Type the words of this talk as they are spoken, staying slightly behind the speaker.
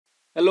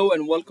Hello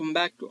and welcome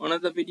back to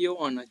another video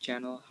on our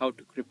channel How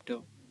to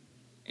Crypto.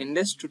 In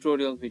this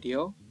tutorial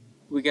video,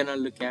 we're gonna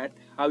look at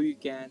how you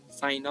can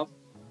sign up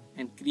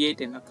and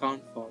create an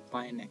account for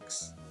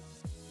Pionex.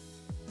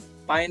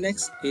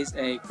 Pionex is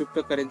a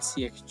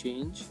cryptocurrency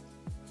exchange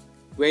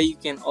where you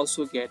can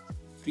also get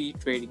free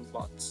trading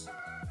bots.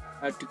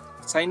 To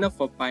sign up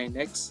for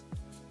Pionex,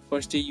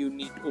 firstly you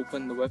need to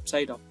open the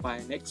website of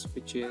Pionex,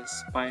 which is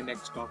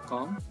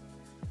pionex.com.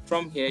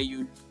 From here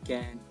you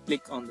can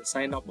click on the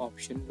sign up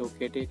option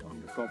located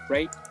on the top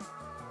right.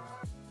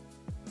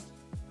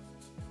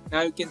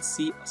 Now you can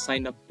see a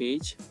sign up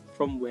page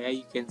from where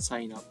you can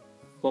sign up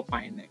for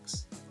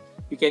Pionex.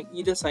 You can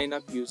either sign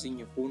up using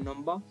your phone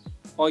number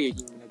or your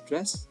email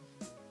address.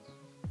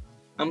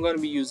 I'm going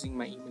to be using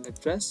my email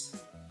address.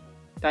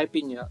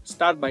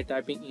 Start by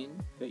typing in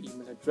your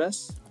email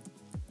address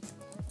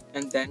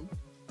and then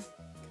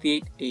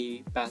create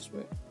a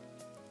password.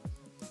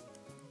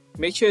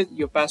 Make sure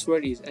your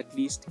password is at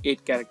least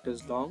 8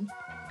 characters long,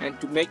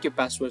 and to make your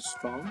password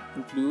strong,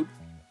 include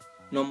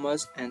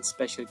numbers and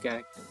special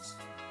characters.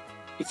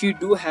 If you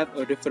do have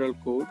a referral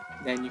code,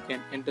 then you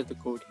can enter the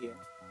code here.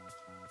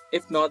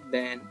 If not,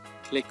 then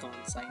click on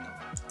sign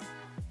up.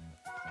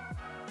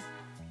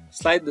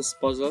 Slide this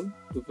puzzle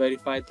to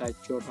verify that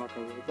you're not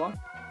a robot.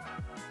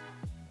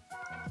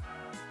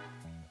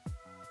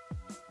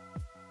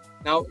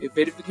 Now, a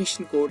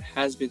verification code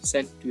has been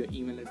sent to your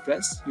email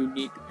address. You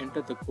need to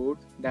enter the code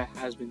that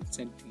has been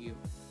sent to you.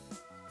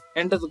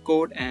 Enter the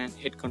code and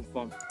hit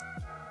confirm.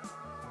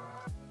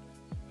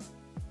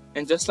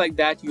 And just like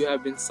that, you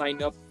have been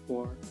signed up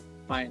for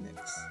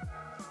Pionex.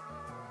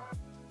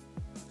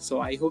 So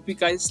I hope you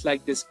guys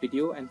liked this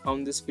video and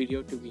found this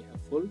video to be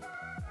helpful.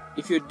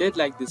 If you did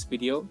like this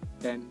video,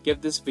 then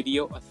give this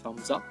video a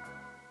thumbs up.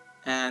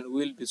 And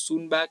we'll be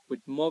soon back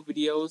with more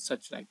videos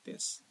such like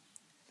this.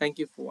 Thank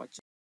you for watching.